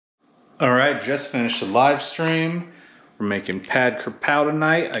All right, just finished the live stream. We're making pad Kra Pao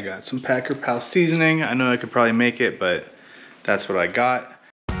tonight. I got some pad Kra Pao seasoning. I know I could probably make it, but that's what I got.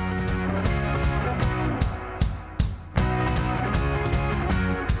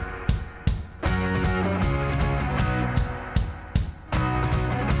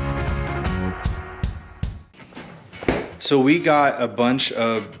 So we got a bunch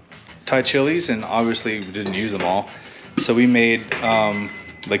of Thai chilies, and obviously we didn't use them all. So we made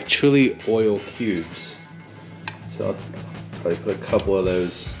like chili oil cubes. So I'll probably put a couple of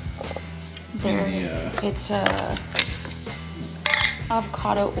those in the... It's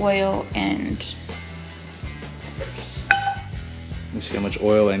avocado oil and... Let me see how much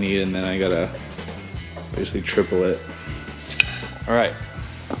oil I need, and then I gotta basically triple it. All right.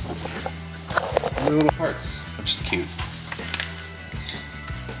 And the little hearts, which is cute.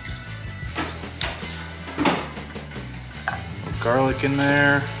 Garlic in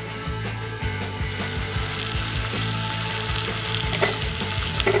there.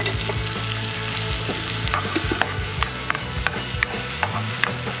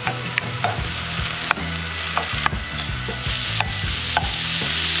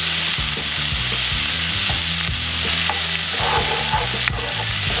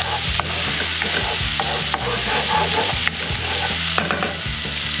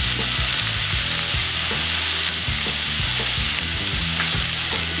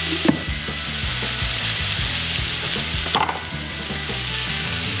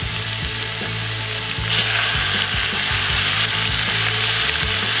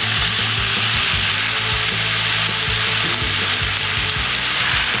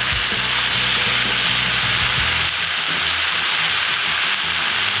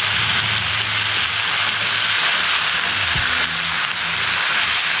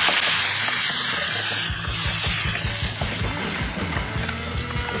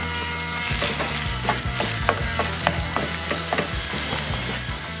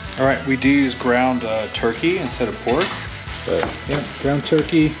 All right, we do use ground turkey instead of pork, but yeah, ground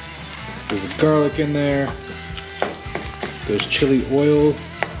turkey. There's the garlic in there. There's chili oil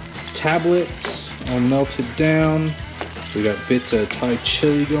tablets all melted down. We got bits of Thai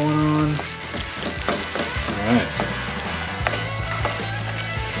chili going on. All right.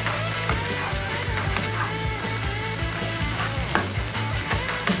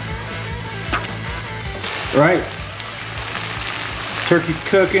 All right. Turkey's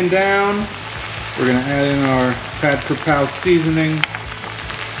cooking down. We're gonna add in our pad Kra Pao seasoning.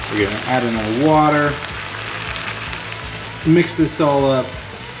 We're gonna add in our water. Mix this all up.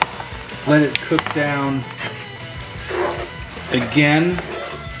 Let it cook down again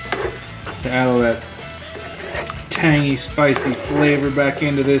to add all that tangy, spicy flavor back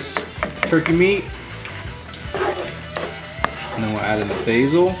into this turkey meat. And then we'll add in the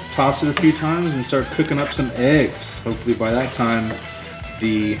basil, toss it a few times, and start cooking up some eggs. Hopefully by that time,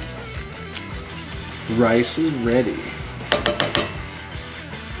 the rice is ready.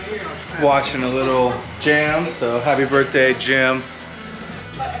 Watching a little Jam, so happy birthday, Jim.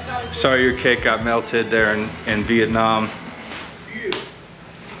 Sorry your cake got melted there in Vietnam.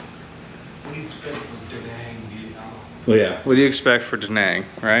 Well, yeah, what do you expect for Da Nang,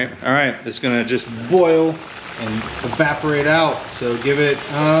 right? All right, it's gonna just boil and evaporate out. So give it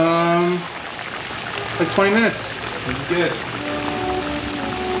like 20 minutes. That's good.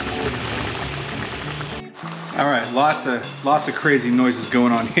 All right, lots of crazy noises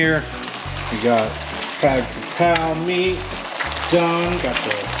going on here. We got pad Kra Pao meat done. Got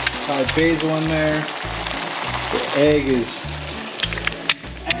the Thai basil in there. The egg is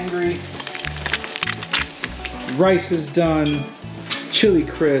angry. Rice is done. Chili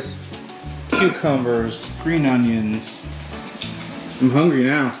crisp. Cucumbers. Green onions. I'm hungry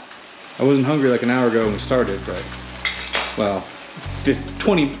now. I wasn't hungry like an hour ago when we started, but well,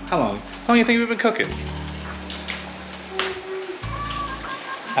 20. How long do you think we've been cooking?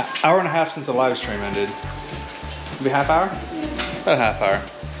 An hour and a half since the live stream ended. Maybe a half hour? About a half hour.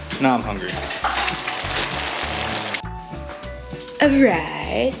 Now I'm hungry. Of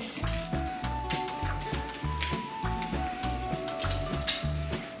rice.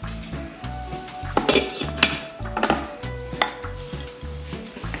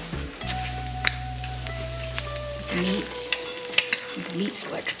 Meat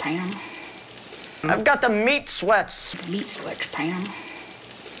sweats, Pam. I've got the meat sweats. Meat sweats, Pam.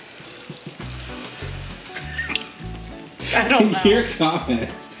 I don't know. Your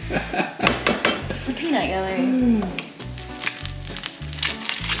comments. It's the peanut gallery.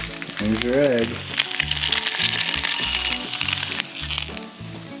 There's your egg.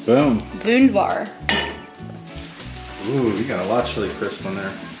 Boom. Wunderbar. Ooh, you got a lot of chili crisp on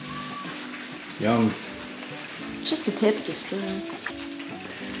there. Yum. Just a tip of the spoon.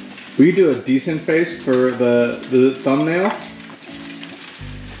 Will you do a decent face for the thumbnail?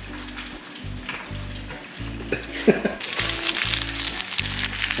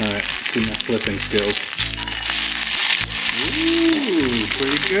 Alright, see my flipping skills. Ooh,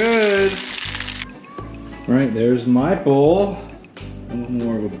 pretty good. Alright, there's my bowl. A little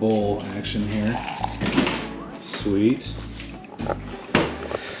more of a bowl action here. Sweet.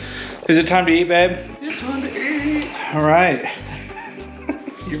 Is it time to eat, babe? It's time to eat. Alright.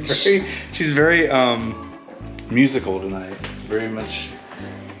 She's very musical tonight. Very much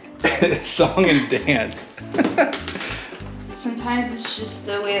song and dance. Sometimes it's just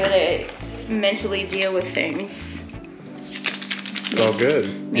the way that I mentally deal with things. It's all good.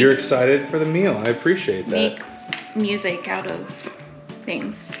 You're excited for the meal. I appreciate that. Make music out of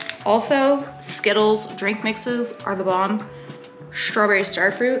things. Also, Skittles drink mixes are the bomb. Strawberry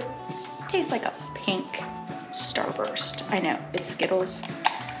starfruit tastes like a pink starburst. I know, it's Skittles,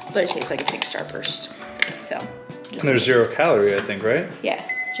 but it tastes like a pink starburst. So. And they're 0 calorie, I think, right? Yeah,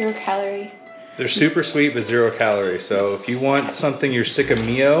 0 calorie. They're super sweet, but 0 calorie. So if you want something you're sick of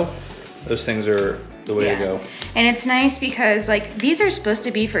Mio, those things are the way to go. And it's nice because like these are supposed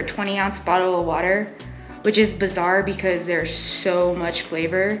to be for 20-ounce bottle of water, which is bizarre because there's so much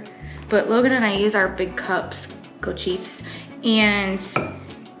flavor. But Logan and I use our big cups, go Chiefs, and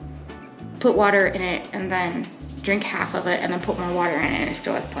put water in it and then drink half of it and then put more water in it and it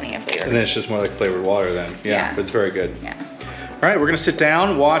still has plenty of flavor. And then it's just more like flavored water then. Yeah. But it's very good. Yeah. All right, we're gonna sit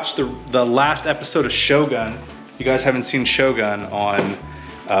down, watch the last episode of Shogun. You guys haven't seen Shogun on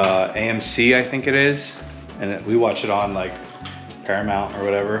AMC, I think it is. And we watch it on like Paramount or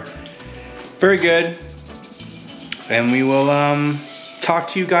whatever. Very good. And we will talk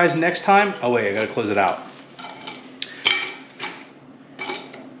to you guys next time. Oh wait, I gotta close it out.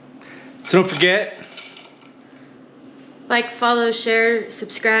 So don't forget. Like, follow, share,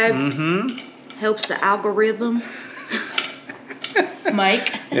 subscribe. Mm-hmm. Helps the algorithm.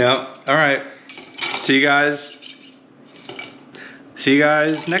 Mike. Yeah, all right. See you guys. See you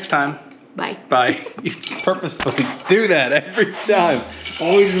guys next time. Bye. Bye. You purposefully do that every time.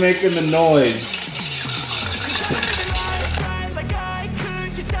 Always making the noise.